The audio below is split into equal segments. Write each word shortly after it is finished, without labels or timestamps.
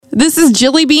This is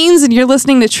Jilly Beans, and you're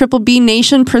listening to Triple B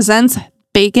Nation presents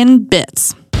Bacon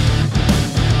Bits.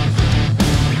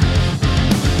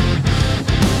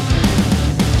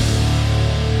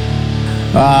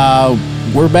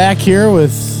 We're back here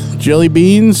with Jilly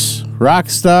Beans,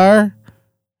 Rockstar,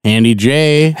 Andy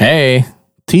J, Hey.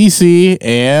 TC,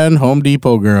 and Home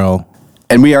Depot Girl.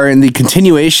 And we are in the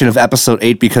continuation of episode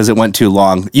 8 because it went too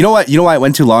long. You know what? You know why it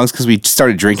went too long? Is because we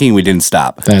started drinking and we didn't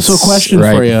stop. So question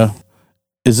for you.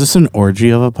 Is this an orgy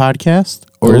of a podcast?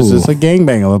 Or is this a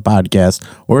gangbang of a podcast?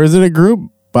 Or is it a group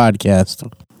podcast?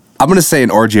 I'm going to say an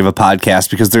orgy of a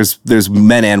podcast because there's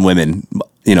men and women,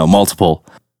 multiple.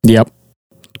 Yep.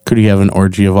 Could you have an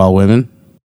orgy of all women?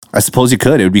 I suppose you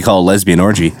could. It would be called a lesbian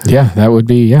orgy. Yeah, that would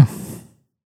be, yeah.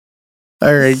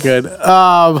 All right, good.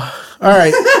 All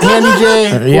right, Andy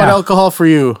J, what alcohol for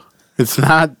you? It's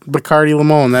not Bacardi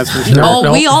Limon, that's for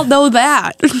sure. We all know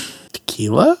that.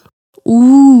 Tequila?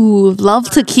 Ooh, love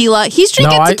tequila. He's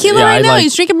drinking tequila right now. like-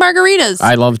 He's drinking margaritas.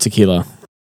 I love tequila.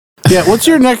 Yeah, what's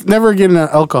your never getting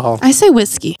alcohol? I say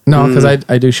whiskey. No, because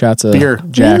I do shots of Beer.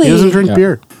 Jack. Really? He doesn't drink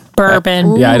beer.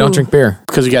 Bourbon. Yeah, I don't drink beer.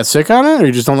 Because you got sick on it, or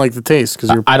you just don't like the taste? Because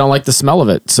you're I don't like the smell of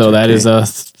it, so that is a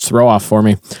throw off for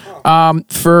me.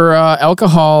 For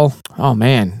alcohol, oh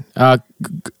man,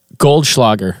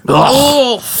 Goldschlager.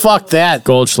 Oh, fuck that.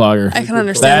 Goldschlager. I can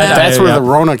understand that. That's where the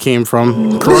Rona came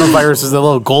from. Coronavirus is the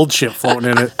little gold shit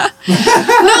floating in it. No,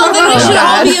 then we should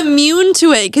all be immune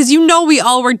to it because we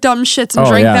all were dumb shits and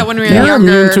drank that when we were You're younger.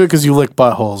 immune to it because you lick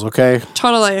buttholes, okay?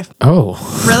 Totally. Oh,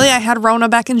 Really? I had Rona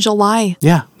back in July.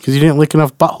 Yeah, because you didn't lick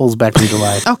enough buttholes back in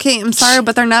July. Okay, I'm sorry,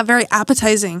 but they're not very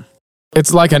appetizing.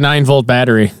 it's like a 9-volt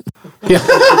battery. You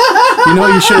know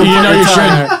you shouldn't.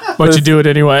 But you do it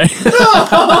anyway. Am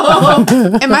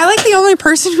I like the only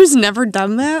person who's never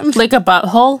done that? Like a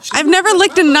butthole? I've never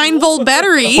licked a 9-volt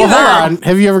battery either. Well, hold on.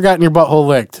 Have you ever gotten your butthole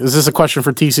licked? Is this a question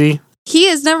for TC? He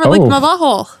has never licked my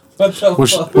butthole.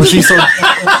 Was she so...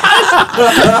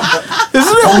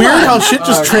 Isn't it weird how shit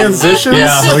just transitions?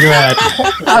 Yeah, look at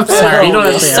that. I'm sorry. You don't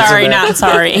have to answer Sorry, that. not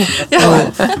sorry.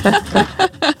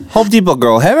 Home Depot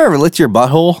Girl, have you ever licked your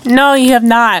butthole? No, you have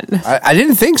not. I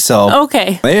didn't think so.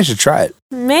 Okay. Maybe I should try it.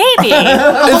 Maybe.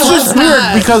 It's just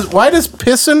weird because why does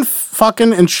pissing,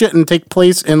 fucking, and shitting take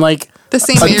place in like The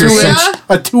same a area?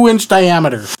 2-inch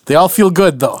diameter? They all feel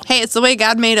good though. Hey, it's the way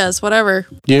God made us. Whatever.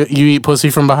 You eat pussy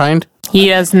from behind? He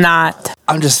does not.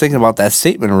 I'm just thinking about that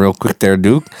statement real quick there,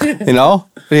 Duke.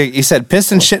 You said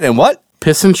piss and shit and what?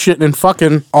 Pissing, shitting, and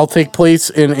fucking all take place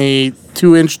in a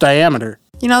 2-inch diameter.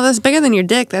 You know, that's bigger than your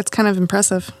dick. That's kind of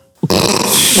impressive.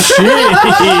 Jeez.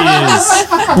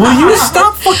 Will you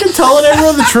stop fucking telling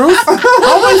everyone the truth? How am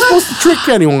I supposed to trick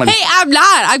anyone? Hey, I'm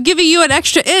not. I'm giving you an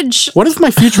extra inch. What if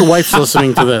my future wife's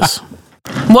listening to this?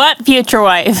 What future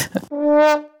wife?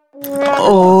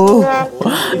 Oh,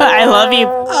 I love you.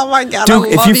 Oh my God. Duke, I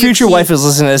if love your you, future Keith. wife is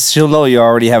listening to this, she'll know you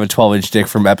already have a 12-inch dick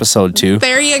from episode 2.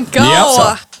 There you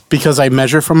go. Because I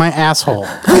measure from my asshole.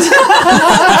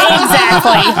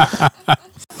 Exactly.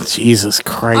 Jesus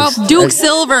Christ. Oh, Duke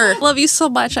Silver. Love you so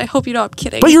much. I hope you know I'm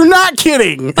kidding. But you're not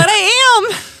kidding. But I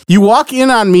am. You walk in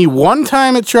on me one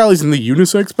time at Charlie's in the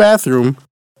unisex bathroom.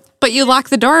 But you lock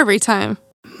the door every time.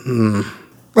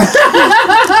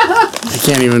 I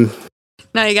can't even.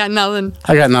 No, you got nothing.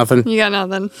 I got nothing. You got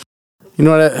nothing. You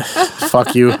know what?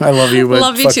 Fuck you. I love you, but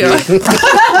Love you fuck too.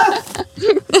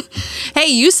 Hey,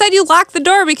 you said you locked the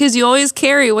door because you always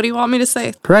carry. What do you want me to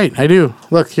say? Right, I do.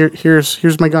 Look,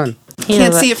 here's my gun.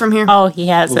 Can't see it from here. Oh, he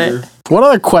has it. What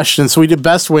other questions? So we did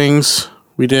best wings.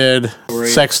 We did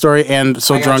sex story and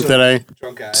so drunk that I.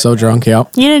 So drunk, yeah.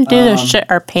 You didn't do the shit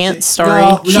or pants story.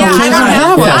 Yeah, I don't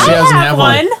have one. Yeah, she doesn't have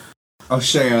one. Oh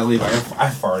shit, I gotta leave. I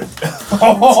farted.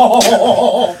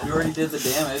 You already did the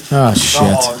damage. Oh, shit.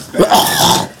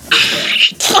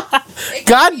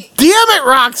 God damn it,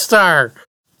 Rockstar!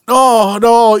 Oh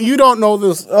no, you don't know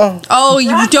this. Oh,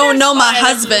 you don't know my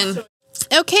husband.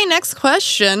 Okay, next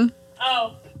question.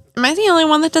 Oh. Am I the only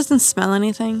one that doesn't smell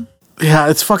anything? Yeah,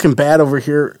 it's fucking bad over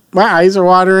here. My eyes are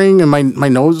watering and my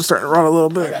nose is starting to run a little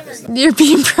bit. You're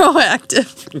being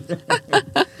proactive.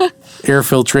 Air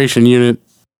filtration unit.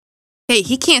 Hey,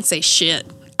 he can't say shit.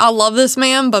 I love this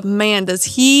man, but man, does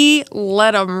he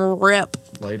let him rip.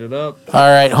 Light it up. All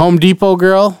right, Home Depot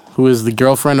girl, who is the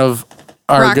girlfriend of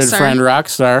our good Rockstar. friend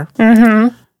Rockstar.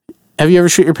 Mm-hmm. Have you ever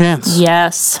shit your pants?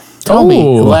 Yes. Tell me.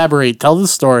 Oh. Elaborate. Tell the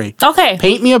story. Okay.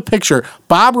 Paint me a picture.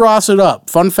 Bob Ross it up.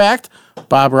 Fun fact,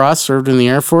 Bob Ross served in the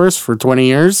Air Force for 20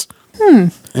 years.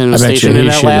 And was I bet you stationed in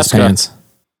he shit his Alaska. pants.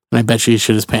 And I bet you he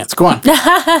shit his pants. Go on.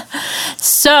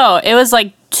 So it was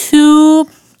like two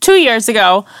years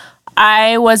ago.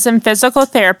 I was in physical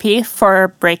therapy for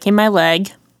breaking my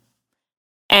leg.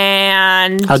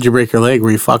 And How'd you break your leg?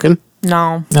 Were you fucking?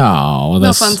 no, Oh, well, No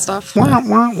that's fun stuff. Wah,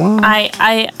 wah, wah.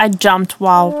 I jumped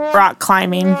while rock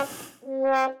climbing.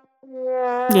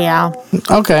 Yeah.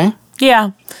 Okay.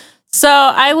 Yeah. So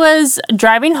I was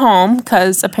driving home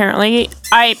because apparently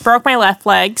I broke my left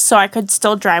leg, so I could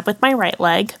still drive with my right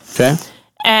leg. Okay.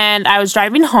 And I was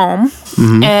driving home,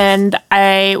 and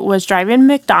I was driving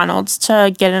McDonald's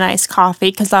to get an iced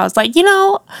coffee because I was like,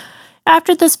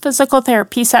 after this physical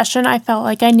therapy session, I felt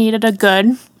like I needed a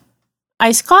good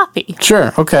iced coffee.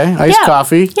 Sure. Okay. Iced Yeah.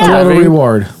 coffee. Yeah. a little Driving,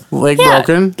 reward. leg Yeah,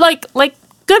 broken. like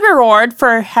good reward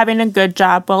for having a good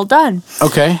job well done.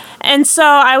 Okay. And so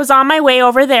I was on my way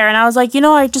over there, and I was like,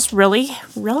 I just really,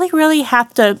 really, really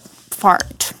have to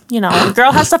fart. A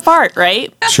girl has to fart,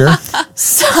 right? Sure.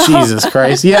 So Jesus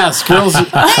Christ. Yes, girls.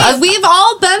 Hey, we've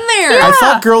all been there. I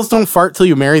thought girls don't fart till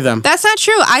you marry them. That's not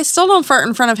true. I still don't fart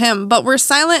in front of him, but we're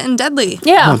silent and deadly.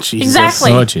 yeah, Oh, Jesus.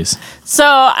 exactly. Oh, jeez. So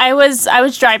I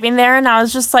was driving there, and I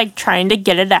was just like trying to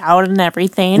get it out and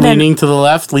everything. Leaning to the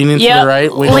left, leaning to Yep. the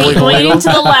right. Wiggle, wiggle, Leaning wiggle. to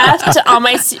the left on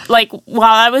my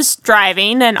while I was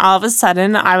driving, and all of a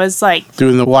sudden I was like,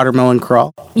 Doing the watermelon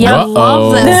crawl. "Yep." Uh-oh.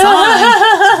 Love this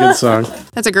song. Good song.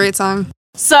 That's a great song.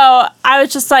 So I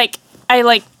was just like,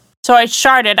 so I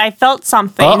sharted. I felt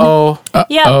something. Uh-oh.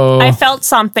 Yeah, Uh-oh. I felt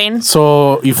something.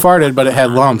 So you farted, but it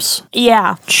had lumps.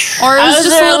 Yeah. Or it I was was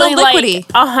just a literally little liquidy.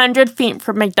 like 100 feet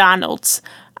from McDonald's.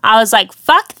 I was like,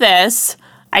 fuck this.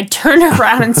 I turned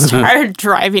around and started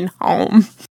driving home.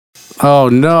 Oh,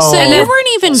 no. So you weren't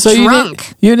even So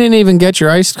drunk. you didn't even get your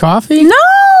iced coffee? No!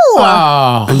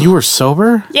 Oh. And you were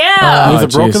sober? Yeah. With a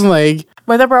jeez. broken leg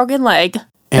With a broken leg.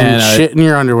 and And, shit in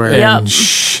your underwear. Yep. And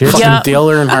shit. Fucking Yep. Dale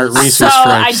Earnhardt racing So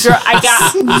stripes.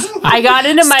 I got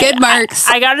into my Skid marks.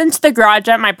 I got into the garage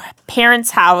at my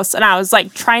parents' house, and I was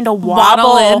like trying to Waddle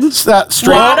waddle, in.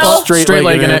 Straight Waddle. legging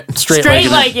legging it. it. Straight straight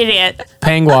legging it. legging it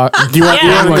Pangwa. Do you want, Yeah.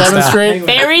 you want to What's that? demonstrate?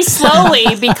 very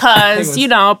slowly because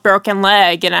broken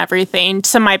leg and everything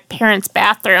to my parents'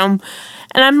 bathroom,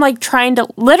 and I'm like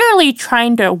literally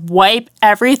trying to wipe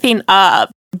everything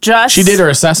up. Just She did her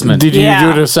assessment. Did you Yeah.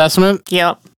 do an assessment?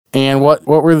 Yep. And what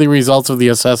were the results of the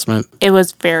assessment? It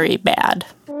was very bad.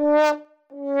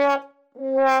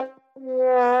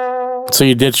 So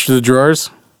you ditched the drawers?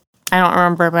 I don't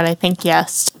remember, but I think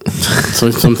yes.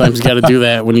 So sometimes you got to do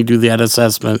that when you do that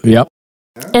assessment. Yep.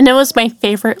 And it was my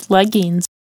favorite leggings.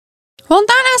 Well,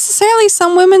 not necessarily.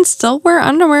 Some women still wear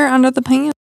underwear under the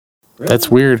pants. That's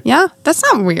weird. Yeah, that's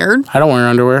not weird. I don't wear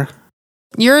underwear.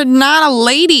 You're not a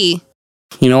lady.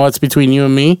 You know what's between you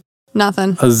and me?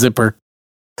 Nothing. A zipper.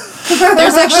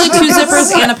 There's actually 2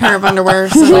 zippers and a pair of underwear.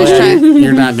 So nice try.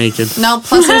 You're not naked. No,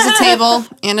 plus there's a table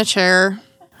and a chair.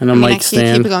 And a I mean, I mic keep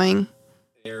stand. going.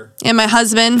 And my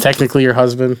husband. Technically your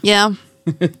husband. Yeah.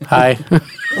 Hi.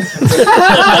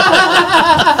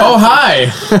 Oh, hi.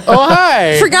 Oh,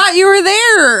 hi. Forgot you were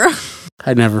there.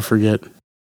 I never forget.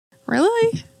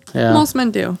 Really? Yeah. Most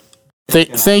men do.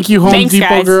 Thank you, Home Thanks, Depot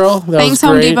guys. girl. That Thanks, was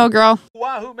Home great. Depot girl.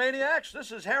 Wahoo Maniacs,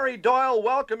 this is Harry Doyle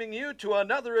welcoming you to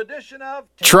another edition of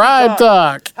Tribe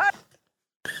Talk.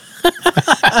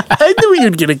 I knew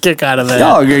you'd get a kick out of that.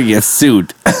 Y'all are gonna get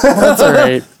sued. That's all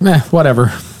right.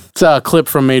 Whatever. It's a clip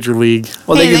from Major League.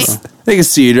 Well, Hey, they can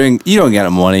sue you. You don't get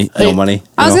money. No money.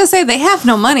 I was going to say, they have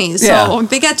no money. So Yeah.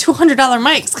 they got $200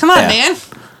 mics. Come on, Yeah. man.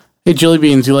 Hey, Jelly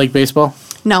Beans, you like baseball?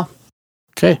 No.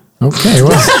 Okay. Okay.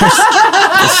 Well,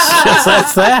 Yes,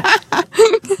 that's that.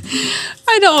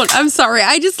 I don't. I'm sorry.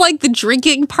 I just like the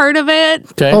drinking part of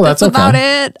it. Okay. oh, that's About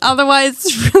okay. it. Otherwise,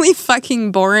 it's really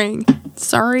fucking boring.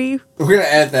 Sorry. We're gonna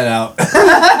edit that out.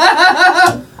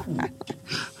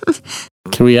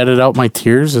 Can we edit out my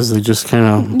tears as they just kind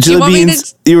of... Do you Jelly want me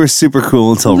Beans, to? you were super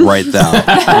cool until right now.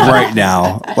 Right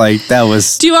now, like that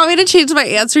was. Do you want me to change my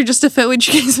answer just to fit what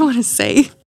you guys want to say?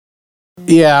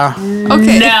 Yeah.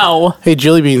 Okay. No. Hey,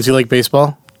 Jelly Beans, you like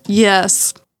baseball?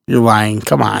 Yes. You're lying.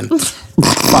 Come on.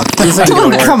 Fuck. This ain't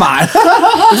gonna work. Come on, This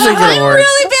ain't gonna I'm work.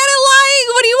 really bad at lying.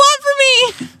 What do you want from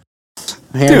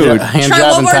me? Hand Dude. job Try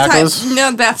one and more tacos. time.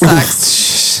 No, that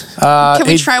sucks. Can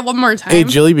we hey, try one more time? Hey,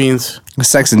 Jelly Beans.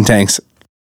 sex and tanks.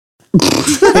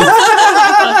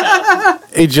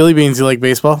 Hey, Jelly Beans, you like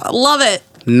baseball? Love it.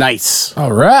 Nice.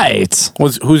 All right.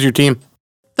 Who's your team?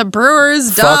 The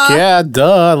Brewers, duh. Fuck yeah,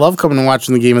 duh. I love coming and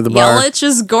watching the game at the bar. Yelich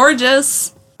is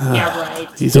gorgeous. Yeah, right.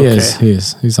 He's He okay. is. He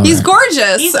is. He's all He's right.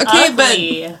 gorgeous. He's okay,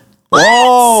 ugly.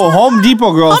 Oh, Home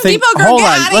Depot girl. Home Depot girl, hold get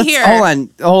on. outta Let's- here.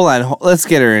 Hold on. Let's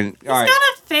get her in. All right. He's got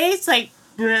a face like.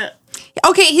 bleh. but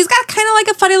okay, he's got kind of like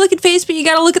a funny looking face, but you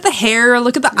got to look at the hair,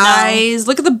 look at the eyes,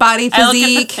 look at the body I look at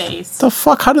the physique. face. The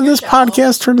fuck? How did this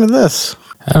podcast turn to this?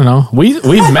 I don't know. We've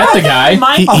met the guy.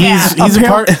 My He's a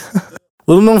part.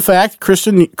 Little known fact: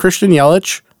 Christian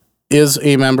Yelich is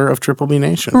a member of Triple B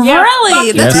Nation.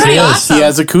 Really? That's Yes, pretty he is. awesome. He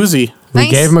has a koozie. We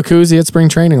gave him a koozie at spring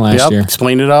training last year.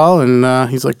 Explained it all, and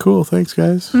he's like, "Cool, thanks,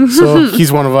 guys." So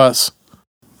he's one of us.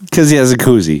 Because he has a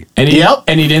koozie. And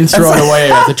he didn't throw it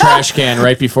away at the trash can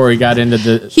right before he got into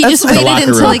the He just the waited locker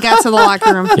until room. he got to the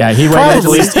locker room. Yeah, he waited at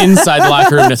least inside the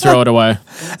locker room to throw it away.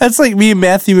 That's like me and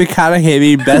Matthew McConaughey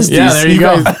being besties. Yeah, there you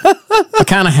go.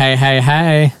 Kind of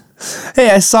hey. Hey,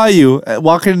 I saw you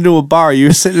walking into a bar. You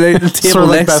were sitting at the table Sort of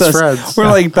like next to best us. friends. We're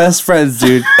like best friends,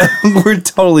 dude. We're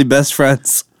totally best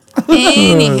friends.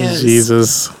 Anywho.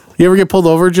 Jesus, you ever get pulled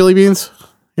over, Jelly Beans?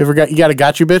 You got a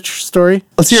gotcha bitch story?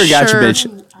 Let's hear a gotcha, Sure.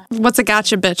 bitch. What's a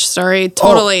gotcha bitch story?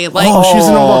 Totally. She's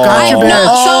an old gotcha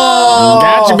bitch.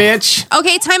 Gotcha, bitch.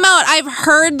 Okay, time out. I've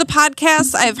heard the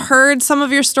podcast. I've heard some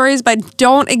of your stories, but I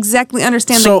don't exactly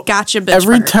understand the gotcha bitch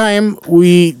every part. time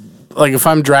we, like, if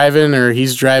I'm driving or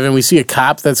he's driving, we see a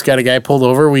cop that's got a guy pulled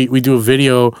over. We do a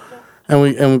video,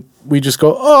 and we just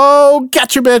go, "Oh,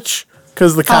 gotcha, bitch,"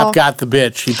 because the cop got the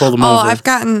bitch. He pulled him over. I've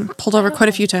gotten pulled over quite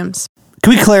a few times.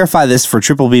 Can we clarify this for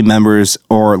Triple B members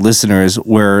or listeners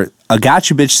where a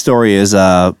gotcha bitch story is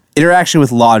interaction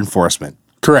with law enforcement?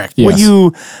 Correct. Yes. Where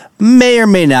you may or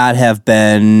may not have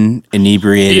been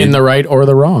inebriated In the right or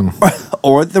the wrong.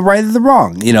 or the right or the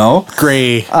wrong,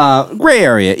 Gray. gray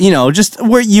area, just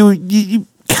where you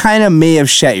kind of may have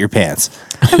shat your pants.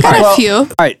 I've got a few. All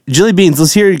right, Jelly Beans,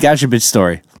 let's hear your gotcha bitch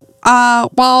story.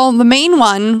 Well, the main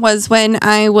one was when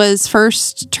I was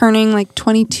first turning like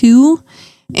 22,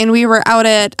 and we were out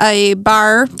at a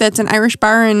bar that's an Irish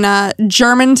bar in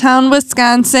Germantown,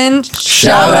 Wisconsin.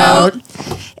 Shout out.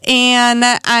 And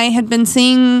I had been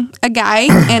seeing a guy,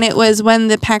 and it was when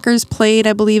the Packers played,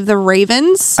 I believe, the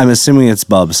Ravens. I'm assuming it's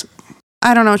Bubs.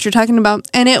 I don't know what you're talking about.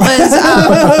 And it was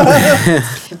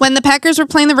when the Packers were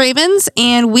playing the Ravens,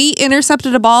 and we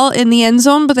intercepted a ball in the end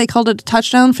zone, but they called it a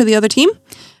touchdown for the other team.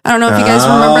 I don't know if you guys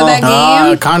remember that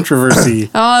game.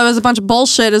 Controversy. Oh, it was a bunch of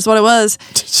bullshit is what it was.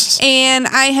 And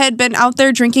I had been out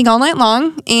there drinking all night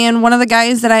long, and one of the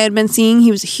guys that I had been seeing, he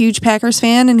was a huge Packers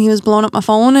fan, and he was blowing up my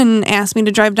phone and asked me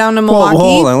to drive down to Milwaukee. Well,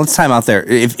 hold on, let's time out there.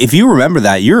 If you remember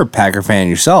that, you're a Packer fan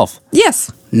yourself.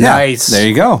 Yes. Nice. There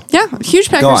you go. Yeah, huge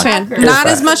Go Packers on. fan. Not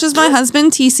as much as my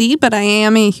husband, TC, but I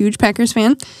am a huge Packers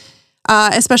fan.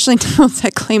 Especially now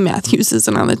that Clay Matthews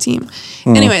isn't on the team.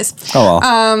 Anyways. Oh,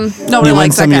 well. Nobody You win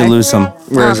likes that some, guy. you lose some.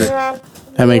 Where is it?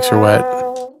 That makes her wet.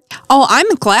 Oh, I'm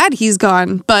glad he's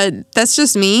gone, but that's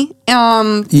just me.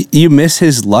 You miss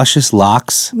his luscious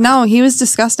locks? No, he was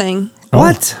disgusting.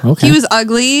 What? Okay. He was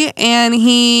ugly, and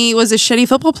he was a shitty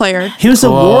football player. He was a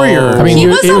warrior. I mean, He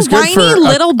was a good whiny for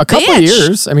little a couple of bitch.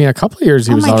 years. I mean, a couple of years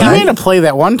he was my all God. He right. made a play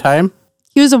that one time.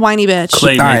 He was a whiny bitch.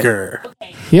 Playmaker.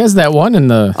 He has that one in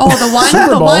the. Oh, the one, Super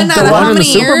the Bowl. one out The of one how in the many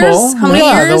Super years? Bowl. How many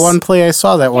Yeah, years? the one play I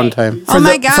saw that one time. Oh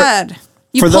my God!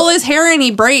 You for the- pull his hair and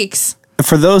he breaks.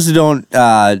 For those who don't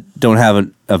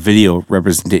have a video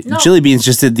representation, Jelly Beans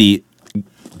just did the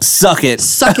suck it.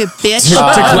 Suck it, bitch. to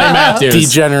Clay Matthews.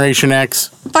 D-Generation X.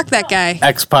 Fuck that guy.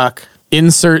 X-Pac.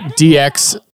 Insert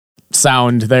DX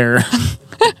sound there.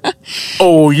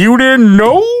 Oh, you didn't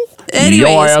know? Anyways,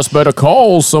 Your ass better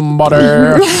call somebody.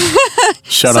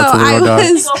 Shout so out to the I Road Dog.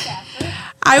 was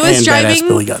And badass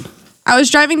Billy driving. Gunn. I was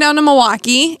driving down to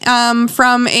Milwaukee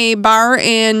from a bar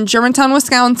in Germantown,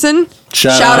 Wisconsin.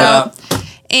 Shout out.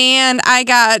 And I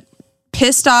got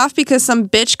pissed off because some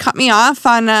bitch cut me off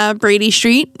on Brady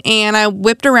Street, and I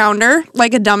whipped around her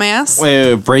like a dumbass.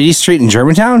 Wait, Brady Street in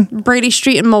Germantown? Brady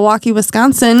Street in Milwaukee,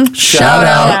 Wisconsin. Shout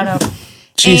out.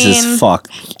 Jesus And- fuck.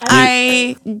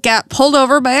 I got pulled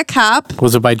over by a cop.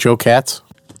 Was it by Joe Katz?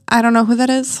 I don't know who that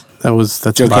is.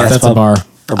 That's Joe a bar. Katz. That's a bar.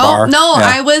 Or bar? Oh no,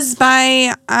 Yeah. I was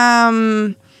by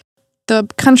the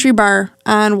country bar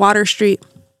on Water Street.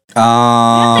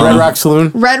 Red Rock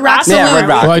Saloon. Red Rock Saloon. Yeah, Red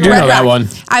Rock. Well, I do Red know that Rock. one.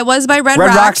 I was by Red Red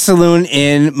Rock. Rock Saloon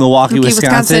in Milwaukee,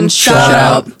 Wisconsin. Shout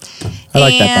out. I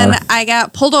like that And bar. I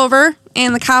got pulled over,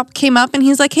 and the cop came up, and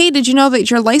he's like, "Hey, did you know that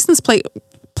your license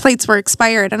plates were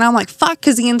expired?" And I'm like, "Fuck,"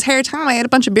 because the entire time I had a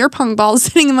bunch of beer pong balls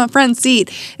sitting in my front seat,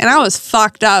 and I was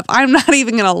fucked up. I'm not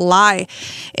even gonna lie.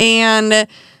 And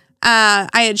I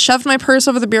had shoved my purse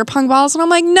over the beer pong balls, and I'm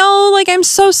like, "No, like, I'm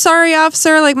so sorry,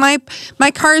 officer. Like, my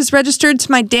car is registered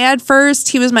to my dad first.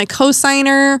 He was my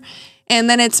co-signer." And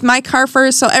then it's my car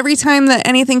first. So every time that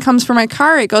anything comes for my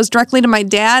car, it goes directly to my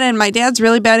dad. And my dad's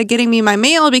really bad at getting me my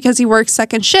mail because he works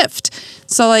second shift.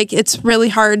 So, like, it's really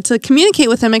hard to communicate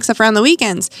with him except for on the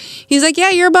weekends. He's like, "Yeah,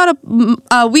 you're about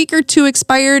a week or two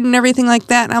expired and everything like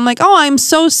that." And I'm like, "Oh, I'm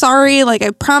so sorry. Like,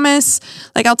 I promise.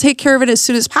 Like, I'll take care of it as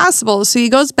soon as possible." So he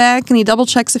goes back and he double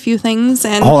checks a few things.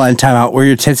 And Hold on, time out. Were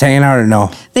your tits hanging out or no?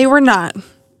 they were not.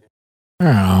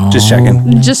 Just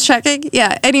checking. Just checking.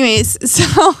 Yeah. Anyways, so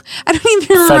I don't even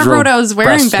remember Federal what I was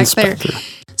wearing breast back inspector. there.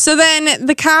 So then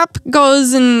the cop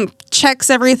goes and checks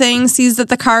everything, sees that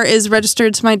the car is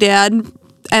registered to my dad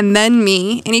and then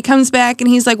me. And he comes back and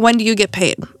he's like, when do you get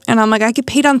paid? And I'm like, I get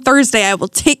paid on Thursday. I will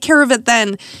take care of it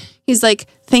then. He's like,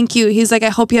 thank you. He's like, I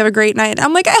hope you have a great night.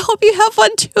 I'm like, I hope you have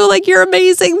one too. Like, you're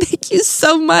amazing. Thank you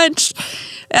so much.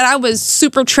 And I was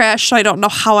super trash. So I don't know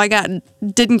how I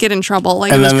didn't get in trouble.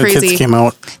 Like, And it was then the crazy. tits came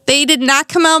out. They did not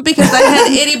come out because I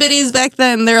had itty bitties back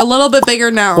then. They're a little bit bigger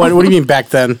now. What do you mean back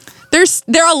then? They're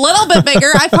a little bit bigger.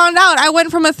 I found out. I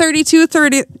went from a 32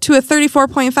 30 to a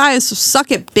 34.5. So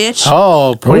suck it, bitch.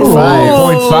 Oh, 0.5.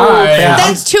 0.5. Yeah.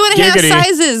 That's 2.5 Giggity.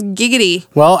 sizes. Giggity.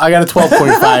 Well, I got a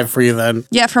 12.5 for you then.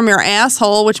 Yeah, from your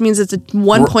asshole, which means it's a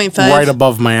 1.5. Right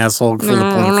above my asshole for the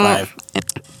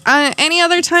 0.5. Any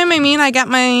other time, I mean, I got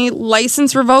my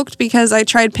license revoked because I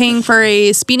tried paying for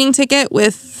a speeding ticket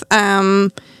with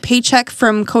paycheck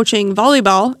from coaching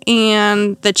volleyball,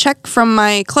 and the check from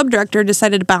my club director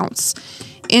decided to bounce.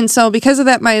 And so because of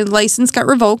that, my license got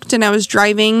revoked, and I was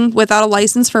driving without a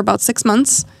license for about 6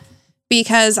 months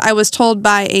because I was told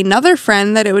by another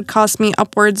friend that it would cost me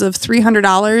upwards of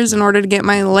 $300 in order to get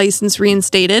my license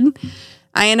reinstated.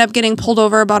 I ended up getting pulled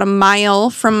over about a mile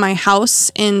from my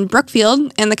house in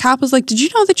Brookfield, and the cop was like, did you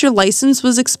know that your license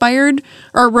was expired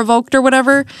or revoked or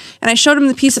whatever? And I showed him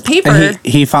the piece of paper. And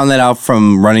he found that out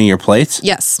from running your plates?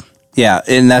 Yes. Yeah,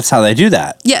 and that's how they do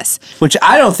that. Yes. Which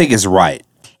I don't think is right.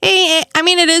 Hey, I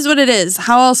mean, it is what it is.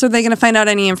 How else are they going to find out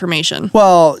any information?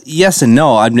 Well, yes and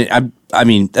no. I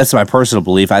mean, that's my personal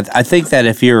belief. I think that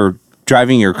if you're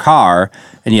driving your car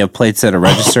and you have plates that are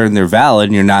registered and they're valid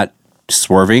and you're not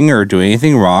swerving or doing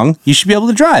anything wrong, you should be able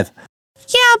to drive.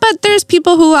 Yeah, but there's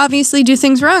people who obviously do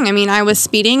things wrong. I mean, I was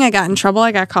speeding, I got in trouble,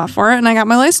 I got caught for it, and I got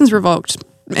my license revoked.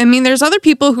 I mean, there's other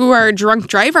people who are drunk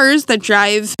drivers that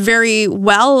drive very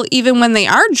well even when they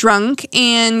are drunk,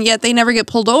 and yet they never get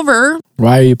pulled over.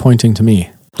 Why are you pointing to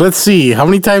me? Let's see. How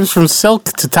many times from Silk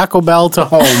to Taco Bell to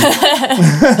home?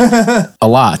 A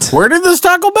lot. Where did this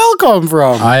Taco Bell come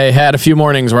from? I had a few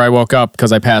mornings where I woke up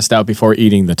because I passed out before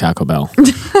eating the Taco Bell.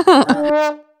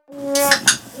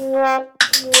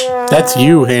 That's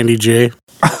you, Handy J.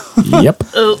 Yep.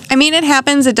 I mean, it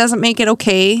happens. It doesn't make it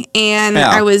okay. And Yeah.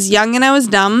 I was young and I was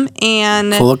dumb,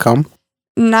 and Full of cum.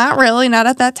 not really, not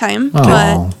at that time.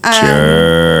 Oh, but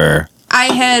Sure. I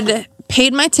had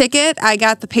paid my ticket. I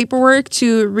got the paperwork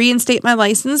to reinstate my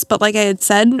license, but like I had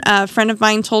said, a friend of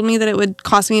mine told me that it would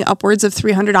cost me upwards of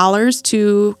 $300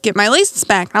 to get my license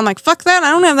back. And I'm like, fuck that. I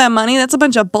don't have that money. That's a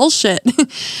bunch of bullshit.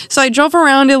 So I drove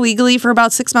around illegally for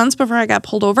about 6 months before I got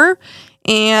pulled over.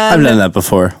 And I've done that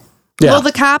before. Yeah. well,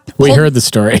 the cop We pulled- heard the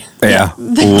story. Yeah.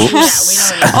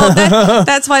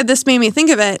 that's why this made me think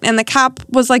of it. And the cop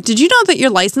was like, did you know that your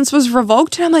license was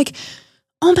revoked? And I'm like,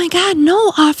 oh my God,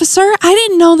 no, officer. I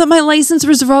didn't know that my license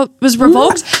was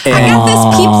revoked. I got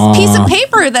this piece of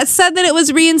paper that said that it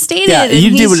was reinstated. Yeah, and you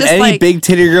did he's what just any like, big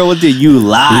titty girl would do. You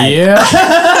lie. Yeah.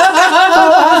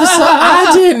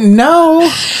 I didn't know.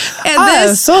 and I am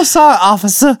this, so sorry,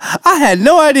 officer. I had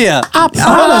no idea. I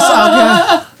promise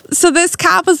I'll so this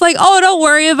cop was like, oh, don't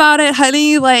worry about it,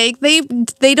 honey. Like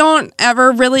they don't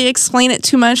ever really explain it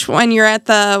too much when you're at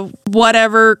the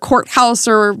whatever courthouse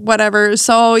or whatever.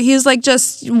 So he's like,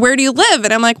 just where do you live?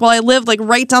 And I'm like, well, I live like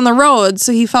right down the road.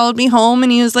 So he followed me home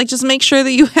and he was like, just make sure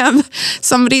that you have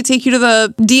somebody take you to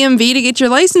the DMV to get your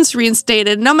license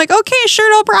reinstated. And I'm like, okay, sure,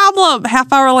 no problem.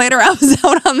 Half hour later, I was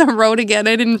out on the road again.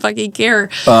 I didn't fucking care.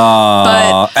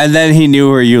 And then he knew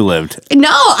where you lived. No,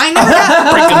 I never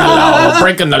got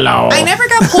breaking the law. I never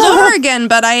got pulled over again,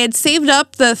 but I had saved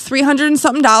up the $300 and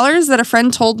something that a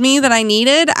friend told me that I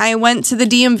needed. I went to the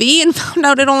DMV and found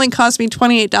out it only cost me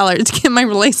 $28 to get my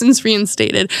license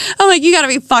reinstated. I'm like, you gotta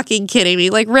be fucking kidding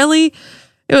me. Like, really?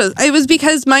 It was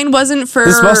because mine wasn't for...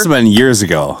 This must have been years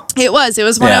ago. It was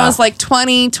when Yeah. I was like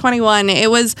 20, 21. It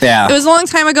was Yeah. a long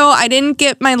time ago. I didn't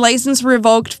get my license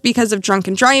revoked because of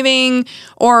drunken driving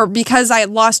or because I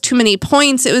had lost too many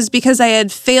points. It was because I had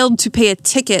failed to pay a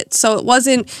ticket. So it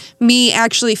wasn't me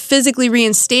actually physically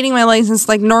reinstating my license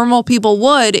like normal people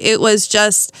would. It was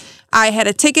just I had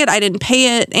a ticket, I didn't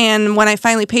pay it, and when I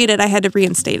finally paid it, I had to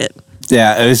reinstate it.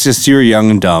 Yeah, it was just you were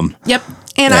young and dumb. Yep.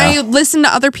 And Yeah. I listened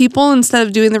to other people instead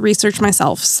of doing the research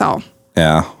myself. So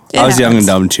Yeah. It I was young and happens.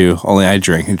 dumb too, only I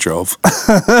drank and drove.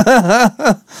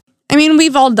 I mean,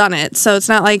 we've all done it, so it's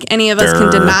not like any of us can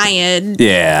Sure. deny it.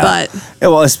 Yeah. But Yeah,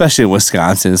 well, especially in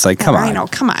Wisconsin, it's like, come on. I know,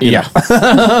 come on. Yeah.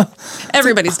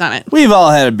 Everybody's done it. We've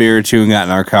all had a beer or two and got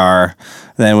in our car.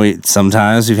 Then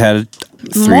sometimes we've had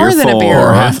More than a beer.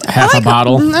 Or half a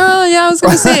bottle. No, yeah, I was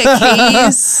going to say a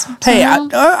case. Hey,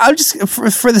 I'm just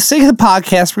for the sake of the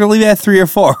podcast, we're gonna leave it at 3 or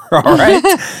 4. All right.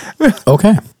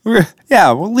 Okay.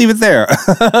 Yeah, we'll leave it there.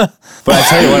 But I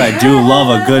tell you what, I do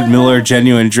love a good Miller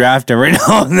Genuine Draft every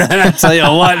now and then. I tell you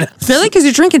what. Really? Because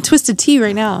you're drinking twisted tea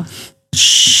right now.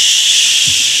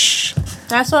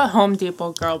 That's what Home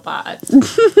Depot girl bought.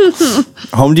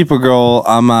 Home Depot girl,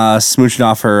 I'm smooching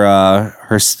off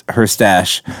her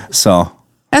stash. So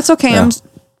That's okay. Yeah.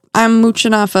 I'm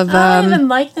mooching off of I don't even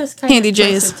like this kind Handy of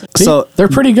J's. twisted tea. so They're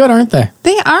pretty good, aren't they?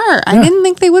 They are. I didn't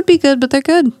think they would be good, but they're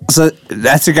good.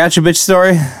 that's a gotcha bitch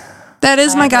story. That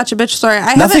is my gotcha bitch story.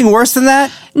 I Nothing haven't. worse than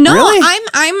that. No, Really?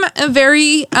 I'm a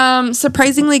very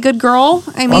surprisingly good girl.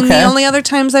 I mean, Okay. the only other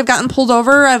times I've gotten pulled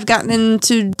over, I've gotten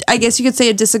into, I guess you could say,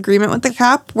 a disagreement with the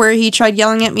cop where he tried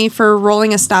yelling at me for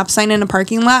rolling a stop sign in a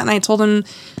parking lot, and I told him,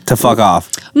 To fuck off.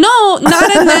 no, not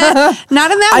in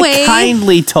that way. I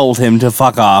kindly told him to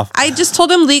fuck off. I just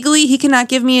told him legally he cannot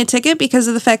give me a ticket because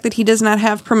of the fact that he does not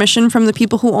have permission from the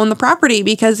people who own the property,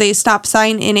 because a stop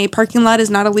sign in a parking lot is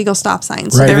not a legal stop sign.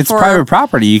 So Right. If it's private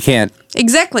property, you can't.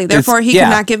 Exactly. Therefore, he yeah. could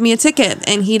not give me a ticket,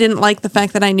 and he didn't like the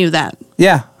fact that I knew that.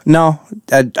 Yeah. No.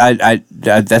 That's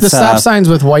The stop signs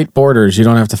with white borders, you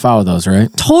don't have to follow those, right?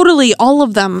 Totally, all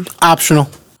of them. Optional.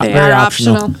 They Very are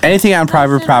optional. optional. anything on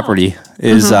private property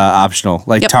is optional,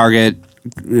 like Yep. Target,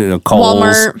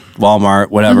 Kohl's,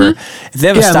 Walmart, whatever. If they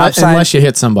have a Yeah, stop sign, unless you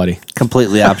hit somebody.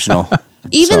 completely optional.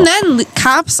 Even So- then,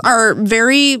 cops are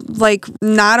very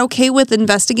not okay with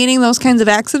investigating those kinds of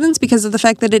accidents because of the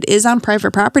fact that it is on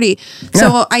private property. Yeah.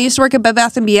 So I used to work at Bed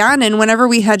Bath & Beyond, and whenever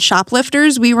we had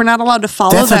shoplifters, we were not allowed to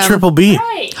follow That's them. a triple B.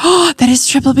 Right. Oh, that is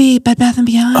triple B, Bed Bath &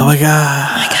 Beyond. Oh my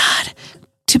god. God.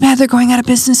 Too bad they're going out of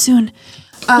business soon.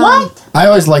 What? I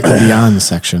always like the Beyond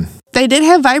section. They did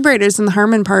have vibrators in the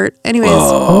Harmon part. Anyways.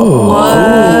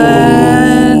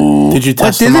 Did you What,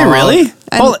 test did them they all out? really?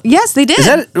 And- Hold- yes, they did. Is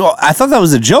that? Well, I thought that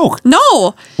was a joke.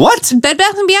 No. What? Bed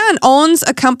Bath & Beyond owns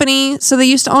a company. So they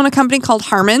used to own a company called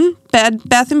Harmon. Bed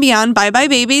Bath & Beyond, Bye Bye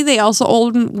Baby. They also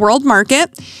own World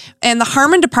Market. And the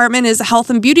Harmon department is a health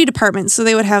and beauty department. So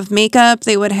they would have makeup.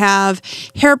 They would have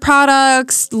hair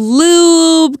products,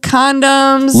 lube,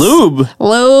 condoms. Lube.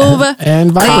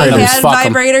 And They vibrators. had Fuck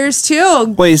 'em. vibrators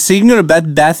too. Wait, so you can go to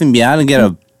Bed Bath and Beyond and get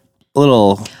a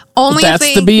little. Only That's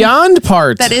if the they, Beyond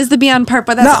part. That is the Beyond part,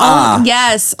 but that's Nuh-uh.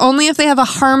 yes, only if they have a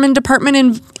Harmon department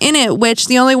in it, which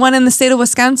the only one in the state of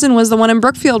Wisconsin was the one in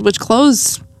Brookfield, which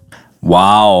closed.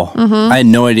 Wow. I had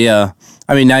no idea.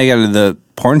 I mean, now you got to the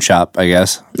porn shop, I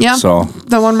guess. Yeah. So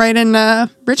The one right in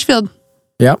Richfield.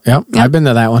 Yep. I've been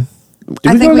to that one.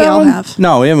 I we think go to we that all one? have.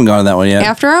 No, we haven't gone to that one yet.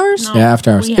 After hours? No, Yeah,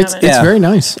 after hours. we It's haven't. Yeah. very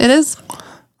nice. It is.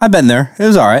 I've been there. It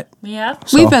was all right. Yeah.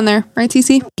 We've been there, right,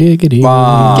 TC? Giggity.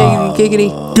 Giggity,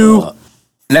 giggity.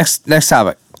 Next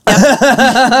topic.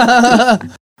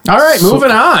 All right,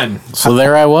 moving on. So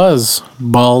there I was,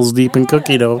 balls deep in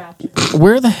cookie dough.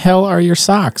 Where the hell are your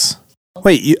socks?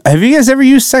 Wait, have you guys ever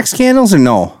used sex candles or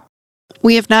no?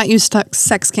 We have not used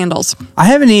sex candles. I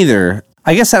haven't either.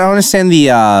 I guess I don't understand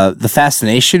the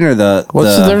fascination or the.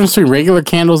 What's the difference between regular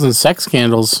candles and sex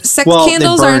candles? Sex Well, they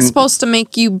candles burn- aren't supposed to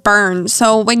make you burn.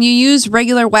 So when you use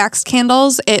regular wax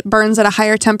candles, it burns at a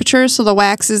higher temperature. So the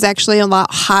wax is actually a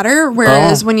lot hotter.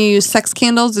 Whereas when you use sex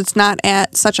candles, it's not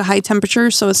at such a high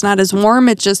temperature. So it's not as warm.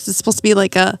 It's supposed to be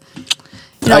like a.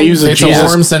 I use a It's a Jesus.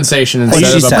 warm sensation instead of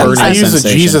a Jesus. burning I use a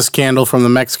sensation. Jesus candle from the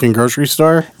Mexican grocery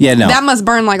store. Yeah, no. That must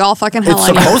burn like all fucking hell. It's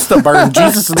I guess. supposed to burn.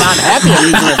 Jesus is not happy I'm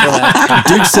using it for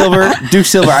that. Duke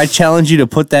Silver, I challenge you to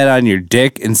put that on your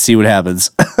dick and see what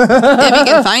happens. If you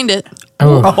can find it.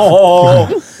 Oh,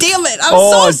 Damn it. I'm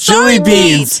so sorry, chili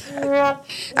beans. Pete.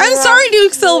 I'm sorry,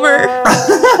 Duke Silver.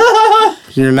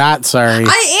 You're not sorry.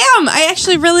 I am. I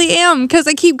actually really am because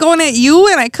I keep going at you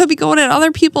and I could be going at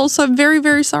other people. So I'm very,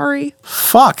 very sorry.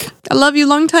 Fuck. I love you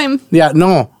long time. Yeah,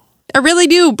 no. I really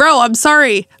do, bro. I'm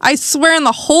sorry. I swear in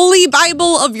the holy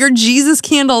Bible of your Jesus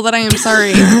candle that I am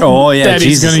sorry. Oh yeah, That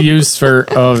he's Jesus. going to use for.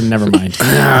 Oh, never mind.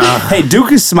 Hey,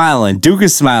 Duke is smiling. Duke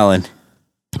is smiling.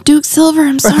 Duke Silver,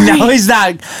 I'm sorry. No, he's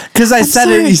not. Because I said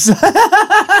it.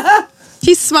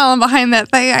 He's smiling behind that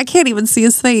thing. I can't even see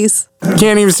his face.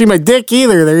 Can't even see my dick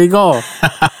either. There you go.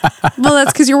 Well,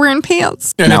 that's because you're wearing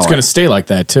pants. And Now it's what? going to stay like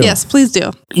that, too. Yes, please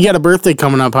do. You got a birthday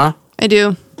coming up, huh? I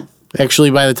do. Actually,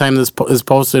 by the time this is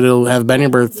posted, it'll have been your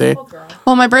birthday.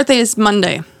 Well, my birthday is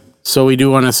Monday. So we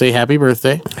do want to say happy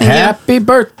birthday. Happy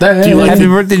birthday. Do you like Happy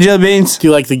birthday, Jelly Beans. Do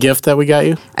you like the gift that we got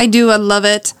you? I do. I love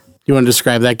it. You want to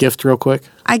describe that gift real quick?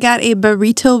 I got a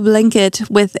burrito blanket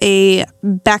with a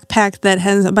backpack that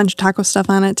has a bunch of taco stuff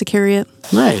on it to carry it.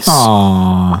 Nice.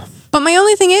 Aww. But my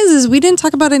only thing is we didn't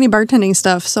talk about any bartending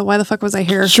stuff. So why the fuck was I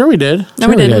here? Sure, we did. No,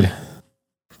 we didn't.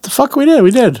 The fuck we did?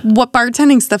 We did. What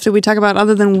bartending stuff did we talk about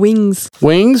other than wings?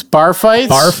 Wings, bar fights.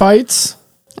 Bar fights?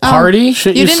 Party?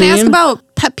 Shit You you've didn't ask seen?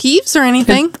 about pet peeves or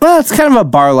anything? Well, it's kind of a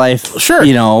bar life, Sure.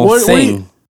 thing.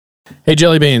 Hey,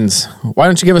 Jelly Beans, why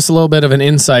don't you give us a little bit of an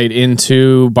insight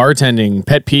into bartending,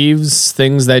 pet peeves,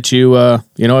 things that you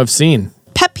have seen?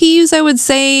 Pet peeves, I would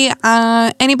say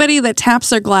anybody that taps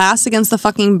their glass against the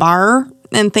fucking bar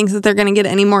and thinks that they're going to get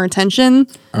any more attention.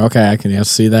 Okay, I can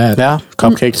see that. Yeah,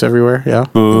 cupcakes everywhere. Yeah.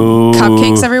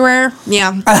 Cupcakes everywhere.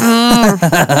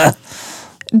 Yeah.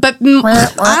 But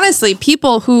honestly,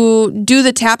 people who do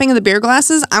the tapping of the beer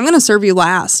glasses, I'm going to serve you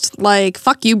last. Like,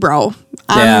 fuck you, bro.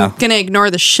 I'm going to ignore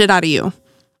the shit out of you.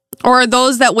 Or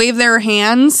those that wave their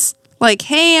hands like,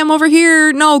 hey, I'm over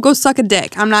here. No, go suck a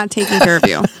dick. I'm not taking care of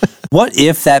you. What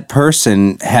if that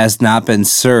person has not been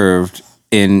served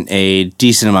in a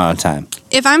decent amount of time?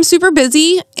 If I'm super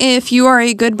busy, if you are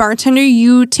a good bartender,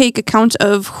 you take account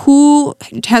of who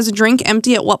has a drink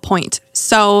empty at what point.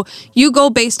 So you go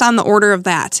based on the order of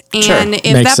that. And if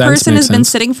Makes that sense, person makes has been sense.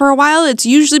 sitting for a while, it's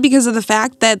usually because of the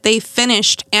fact that they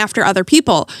finished after other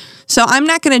people. So I'm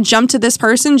not going to jump to this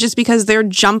person just because they're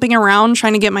jumping around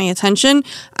trying to get my attention.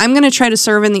 I'm going to try to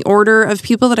serve in the order of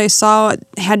people that I saw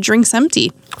had drinks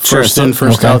empty. First in,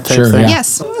 first Okay, out type sure, thing. yeah.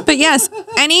 Yes. But yes,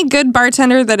 any good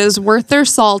bartender that is worth their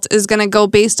salt is going to go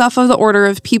based off of the order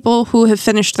of people who have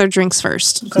finished their drinks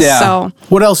first. Yeah. So,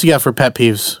 What else you got for pet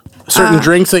peeves? Certain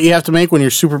drinks that you have to make when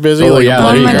you're super busy. Oh, like yeah, a there oh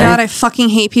Bloody you my go. Mary? God, I fucking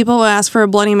hate people who ask for a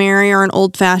Bloody Mary or an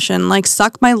old fashioned. Like,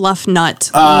 suck my left nut.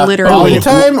 All Literally. the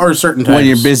time or certain times? When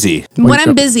you're busy. When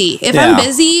I'm busy. If Yeah. I'm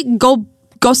busy, go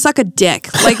suck a dick.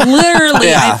 Like, literally,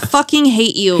 Yeah. I fucking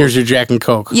hate you. Here's your Jack and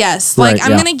Coke. Yes. Like, Right,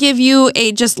 I'm yeah. going to give you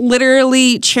a just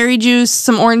literally cherry juice,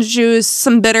 some orange juice,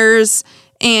 some bitters,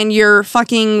 and your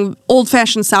fucking old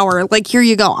fashioned sour. Like, here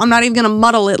you go. I'm not even going to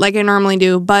muddle it like I normally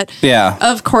do. But Yeah.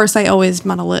 of course, I always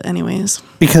muddle it anyways.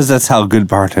 Because that's how good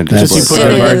bartenders Just you work.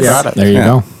 put It it on is. your product. There you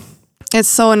go. It's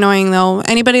so annoying, though.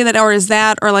 Anybody that orders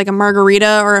that or like a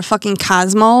margarita or a fucking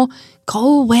Cosmo,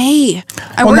 go away.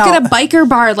 I work now- at a biker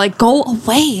bar. Like, go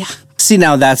away. See,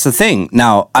 now that's the thing.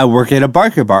 Now, I work at a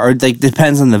biker bar, or like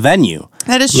depends on the venue.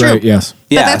 That is true. Right, yes. But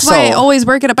Yeah, that's why I so- always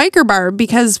work at a biker bar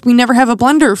because we never have a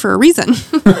blender for a reason.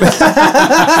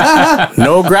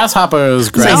 No grasshoppers.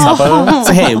 Grasshoppers.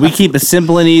 So, hey, we keep it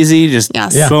simple and easy. Just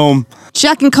Yes. Yeah. boom.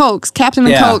 Jack and Cokes, Captain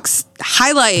and Yeah. Cokes,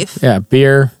 High Life. Yeah,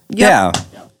 beer. Yep. Yeah.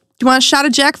 You want a shot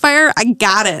of Jack Fire? I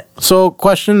got it. So,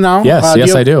 question now. Yes,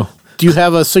 yes, I do. Do you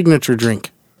have a signature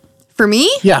drink? For me,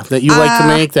 Yeah, that you like to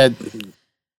make that.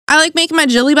 I like making my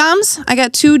Jilly Bombs. I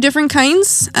got two different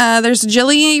kinds. There's a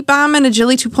Jilly Bomb and a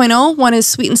Jilly 2.0. One is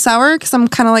sweet and sour because I'm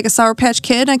kind of like a Sour Patch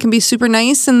Kid. I can be super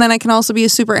nice and then I can also be a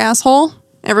super asshole.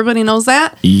 Everybody knows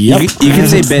that. Yep. You can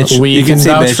say bitch. We you can say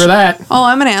vouch bitch. for that. Oh,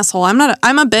 I'm an asshole. I'm a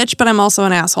bitch, but I'm also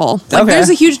an asshole. Like, Okay. there's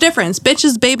a huge difference. Bitch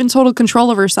is babe in total control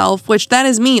of herself, which that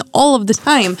is me all of the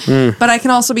time. But I can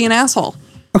also be an asshole.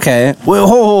 Okay. Well,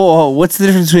 ho. What's the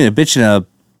difference between a bitch and a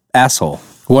asshole?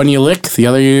 One you lick, the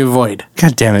other you avoid.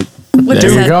 God damn it. What There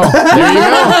is you it? go. There you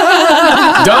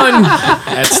go. Done.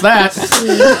 That's that.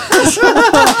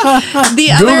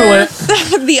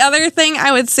 The other thing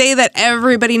I would say that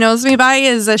everybody knows me by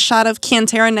is a shot of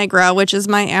Cantera Negra, which is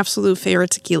my absolute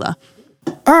favorite tequila.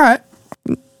 All right.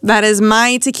 That is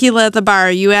my tequila at the bar.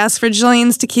 You ask for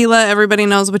Jillian's tequila, everybody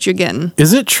knows what you're getting.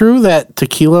 Is it true that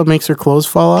tequila makes her clothes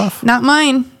fall off? Not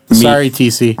mine. Sorry,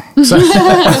 TC.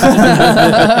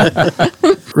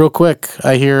 Real quick,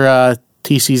 I hear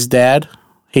TC's dad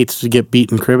hates to get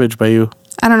beat in cribbage by you.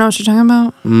 I don't know what you're talking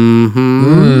about.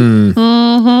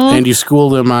 And you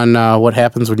schooled him on what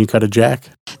happens when you cut a jack.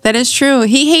 That is true.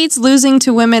 He hates losing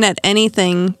to women at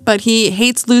anything, but he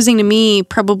hates losing to me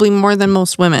probably more than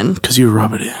most women. Because you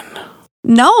rub it in.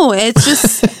 No, it's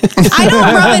just, I don't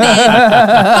rub it in.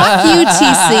 Fuck you,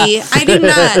 TC. I do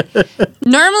not.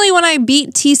 Normally when I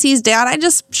beat TC's dad, I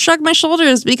just shrug my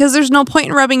shoulders because there's no point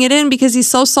in rubbing it in because he's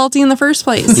so salty in the first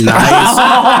place. Nice.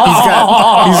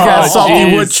 He's got salty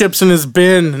jeez. wood chips in his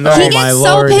bin. No. He my gets so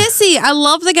Lord. pissy. I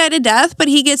love the guy to death, but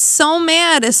he gets so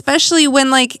mad, especially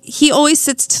when like he always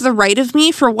sits to the right of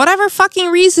me for whatever fucking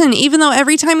reason, even though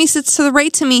every time he sits to the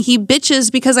right to me, he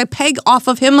bitches because I peg off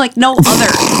of him like no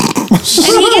other. And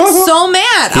he gets so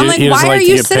mad. I'm He- like, he doesn't why like are to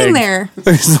you get sitting pegged."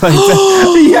 there? It's like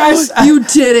that. Yes. You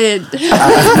did it.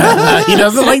 He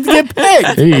doesn't like to get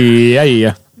pegged.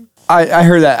 Yeah. I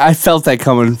heard that. I felt that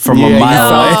coming from a mile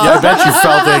away. I bet you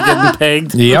felt that getting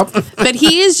pegged. Yep. But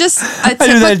he is just a I knew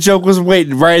that typical. joke was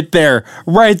waiting right there.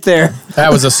 Right there.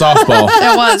 That was a softball.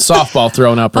 It was. Softball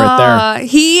thrown up right there.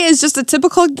 He is just a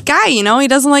typical guy, you know. He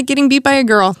doesn't like getting beat by a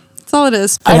girl. That's all it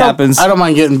is. It happens. I don't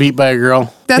mind getting beat by a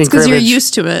girl. That's In because you're cribbage.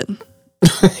 used to it.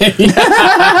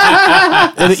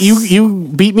 And you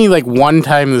beat me like one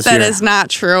time this That year. is not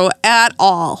true at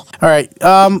all. All right.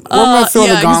 We're gonna throw the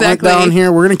yeah, gauntlet exactly. down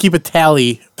here. We're gonna keep a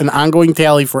tally, an ongoing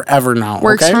tally forever now.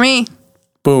 Works okay? for me.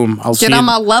 Boom. I'll see Get on you.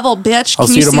 my level, bitch. I'll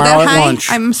Can see you you see tomorrow that at high?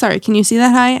 lunch. I'm sorry. Can you see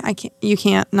that high? I can't. You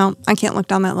can't. No, I can't look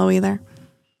down that low either.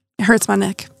 It hurts my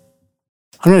neck.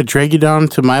 I'm gonna drag you down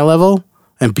to my level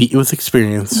and beat you with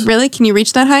experience. Really? Can you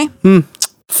reach that high?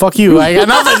 Fuck you. I got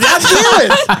nothing. God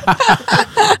damn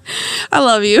it. I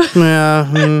love you.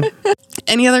 Yeah.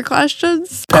 Any other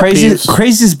questions? peeves.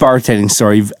 Craziest bartending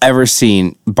story you've ever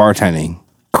seen bartending.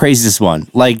 Craziest one.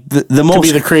 Like the Could most.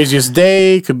 be the craziest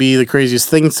day. Could be the craziest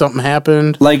thing. Something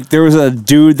happened. Like there was a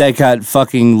dude that got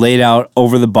fucking laid out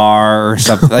over the bar or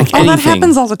something. Like Oh, anything. that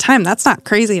happens all the time. That's not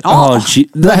crazy at all. Oh, gee,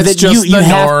 That's just the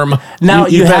norm. Now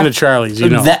You've you been have to Charlie's, you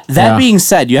know. That Yeah. being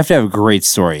said, you have to have a great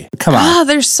story. Come on, Ah,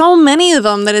 there's so many of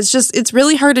them that it's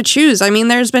really hard to choose. I mean,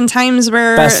 there's been times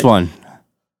where best one,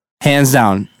 hands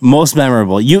down, most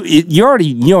memorable. You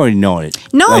already know it.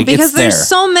 No, Like, because it's there. there's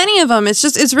so many of them.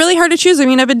 It's really hard to choose. I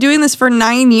mean, I've been doing this for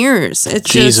 9 years. It's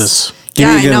Jesus. Just, Give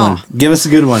yeah, me a good I know. one. Give us a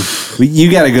good one.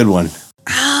 You got a good one.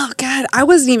 Oh God, I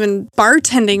wasn't even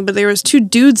bartending, but there was 2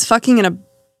 dudes fucking in a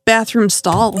bathroom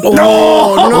stall. I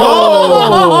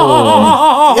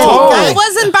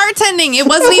wasn't bartending. It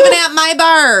wasn't even at my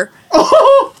bar.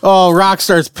 Oh,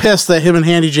 Rockstar's pissed that him and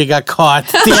Handy J got caught.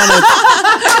 Damn it.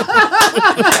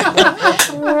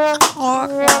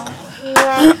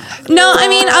 No, I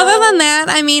mean, other than that,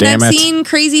 I mean, Damn I've it. seen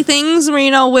crazy things where,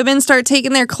 you know, women start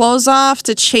taking their clothes off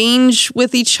to change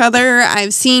with each other.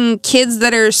 I've seen kids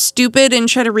that are stupid and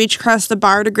try to reach across the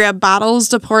bar to grab bottles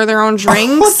to pour their own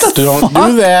drinks. Don't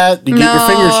do that. You get your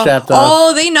fingers strapped off.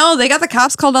 Oh, they know. They got the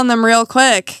cops called on them real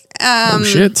quick. Oh,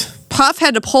 shit. Puff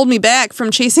had to pull me back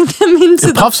from chasing them into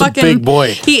the Puff's a fucking. big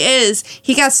boy. He is.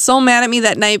 He got so mad at me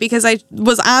that night because I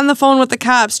was on the phone with the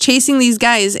cops chasing these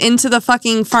guys into the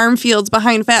fucking farm fields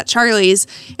behind Fat Charlie's,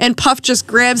 and Puff just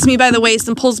grabs me by the waist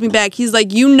and pulls me back. He's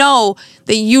like, "You know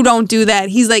that you don't do that."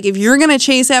 He's like, "If you're gonna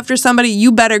chase after somebody,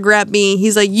 you better grab me."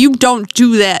 He's like, "You don't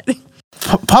do that."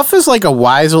 Puff is like a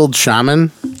wise old shaman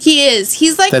He is.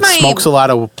 He's like that my smokes a lot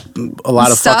of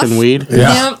stuff. fucking weed.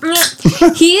 Yeah.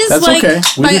 He's That's like okay.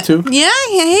 We do too. Yeah,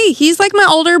 hey, he's like my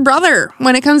older brother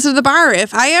when it comes to the bar.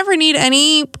 If I ever need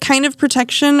any kind of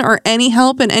protection or any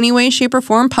help in any way, shape, or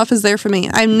form, Puff is there for me.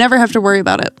 I never have to worry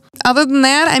about it. Other than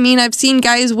that, I mean, I've seen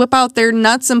guys whip out their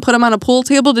nuts and put them on a pool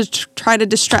table to try to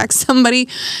distract somebody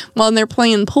while they're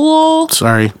playing pool.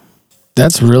 Sorry.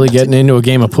 That's really getting into a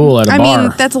game of pool at a I bar.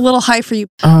 mean, that's a little high for you.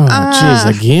 Oh,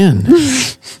 jeez, again.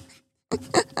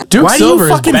 Duke Why do Silver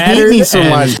you is fucking hate battered me so and-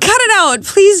 much? Cut it out,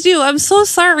 please do. I'm so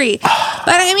sorry.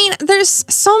 But I mean, there's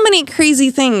so many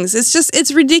crazy things.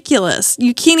 It's ridiculous.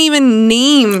 You can't even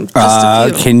name just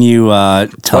a few. Can you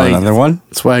tell Like- another one?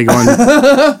 That's why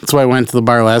that's why I went to the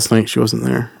bar last night. She wasn't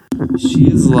there. She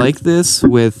is like this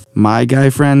with my guy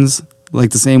friends,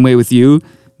 like the same way with you,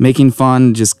 making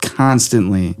fun just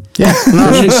constantly. Yeah.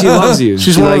 No, She loves you.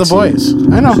 she's She one of likes the boys.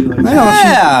 you. I know.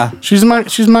 Yeah. She's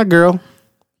my girl.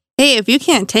 Hey, if you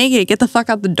can't take it, get the fuck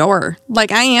out the door.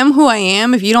 Like, I am who I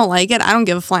am. If you don't like it, I don't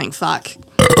give a flying fuck.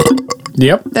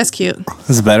 Yep. That's cute.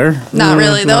 Is it better? Not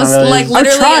really. That not was really. like I'm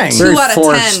literally a trying. 2 Very out of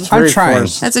forced. 10. I'm Very trying.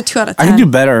 forced. That's a 2 out of 10. I can do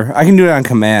better. I can do it on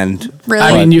command. Really?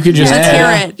 I mean, you could just Let's edit-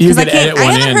 hear it. you 'Cause I could can't. edit I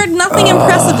one haven't in. heard nothing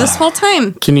impressive this whole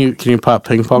time. Can you pop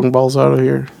ping pong balls out of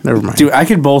here? Never mind. Dude, I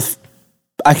could both.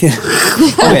 I can.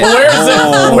 Okay.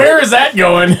 Where is that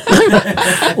going?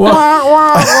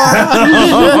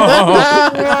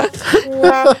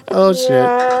 Oh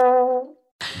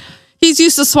shit. He's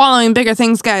used to swallowing bigger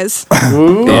things, guys.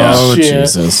 Ooh, Oh, shit.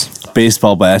 Jesus.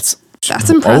 Baseball bats. That's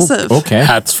impressive. Okay.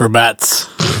 Hats for bets.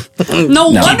 No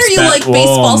wonder you Keeps like that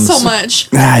baseball warm. so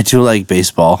much. I do like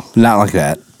baseball. Not like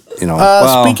that. You know.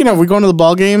 well, Speaking of, we going to the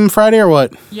ball game Friday or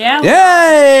what? Yeah.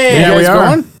 Yay! Yeah, You we guys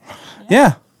are. going?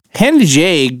 Yeah. Handy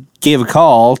J gave a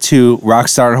call to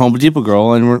Rockstar and Home Depot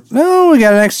Girl, and we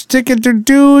got an extra ticket to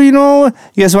do. You know,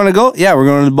 you guys want to go? Yeah, we're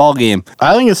going to the ball game.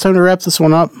 I think it's time to wrap this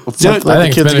one up. Let's do let it. the I think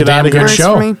it's kids been a get out damn of good here. Works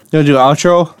show. for me. You want to do an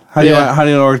outro? How do you Yeah. want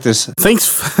to work this?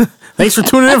 Thanks for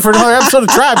tuning in for another episode of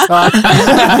Tribe Talk.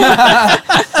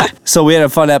 So we had a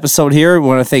fun episode here. We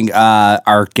want to thank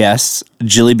our guests,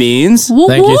 Jilly Beans, Whoop,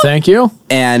 Thank you. whoop. Thank you.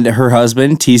 and her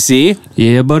husband, TC,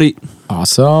 Yeah, buddy.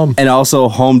 Awesome. and also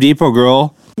Home Depot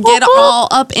Girl. Get all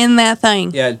up in that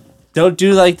thing. Yeah. Don't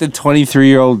do like the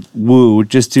 23-year-old woo.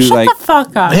 Just do like. Shut the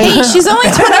fuck up. Hey, she's only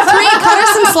 23. Cut her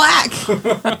some slack.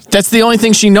 That's the only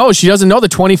thing she knows. She doesn't know the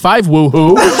 25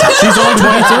 woohoo. She's only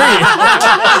 23.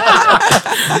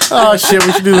 Oh shit,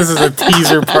 we should do this as a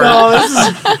teaser part.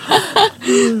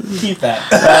 Keep that.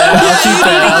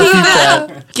 I'll keep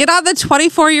that. Get on the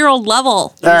 24-year-old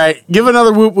level. All right, give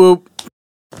another whoop whoop.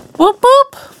 Whoop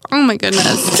whoop. Oh my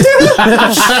goodness. Give it a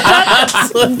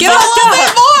little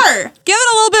bit more. Give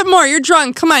it a little bit more. You're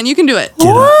drunk. Come on, you can do it. Woo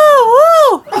woo.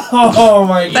 Oh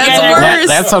my god. That's Yeah, worse.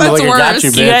 that sounded That's like a got worse.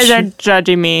 you, You guys are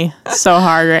judging me so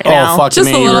hard right now. Oh fuck Just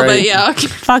me, a little right? bit, yeah.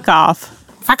 Fuck off.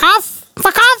 Fuck off.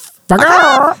 Fuck off. Fuck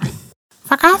off.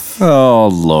 Fuck off. Oh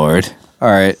Lord. All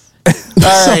right.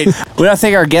 All right. We want to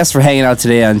thank our guests for hanging out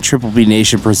today on Triple B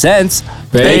Nation Presents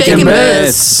Bacon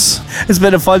Bits. It's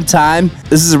been a fun time.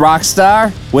 This is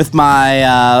Rockstar with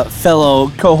my fellow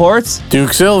cohorts.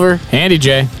 Duke Silver. Handy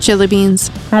J. Chili beans.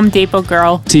 Home Depot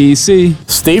girl. TC.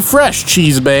 Stay fresh,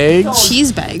 cheese bags.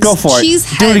 Cheese bags. Go for it. Cheese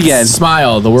Do heads. it again.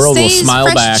 Smile. The world will Stays smile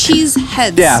fresh back. cheese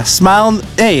heads. Yeah, smile.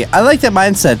 Hey, I like that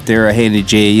mindset there, Handy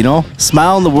J. You know,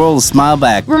 smile and the world will smile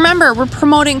back. Remember, we're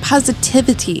promoting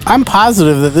positivity. I'm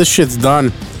positive that this shit's done.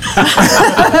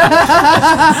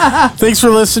 Thanks for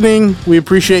listening. We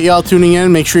appreciate y'all tuning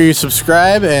in. Make sure you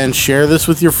subscribe and share this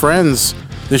with your friends.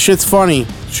 This shit's funny.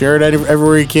 Share it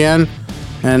everywhere you can.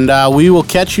 And we will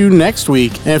catch you next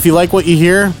week. And if you like what you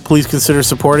hear, please consider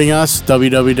supporting us.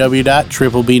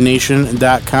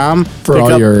 www.triplebnation.com For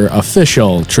all your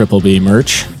official Triple B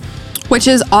merch. Which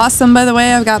is awesome, by the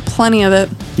way. I've got plenty of it.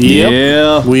 Yep.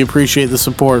 Yeah. We appreciate the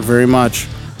support very much.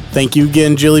 Thank you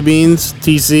again, Jilly Beans,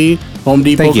 TC, Home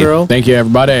Depot Thank you. Girl. Thank you,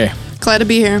 everybody. Glad to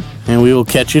be here. And we will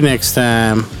catch you next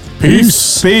time.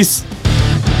 Peace. Peace.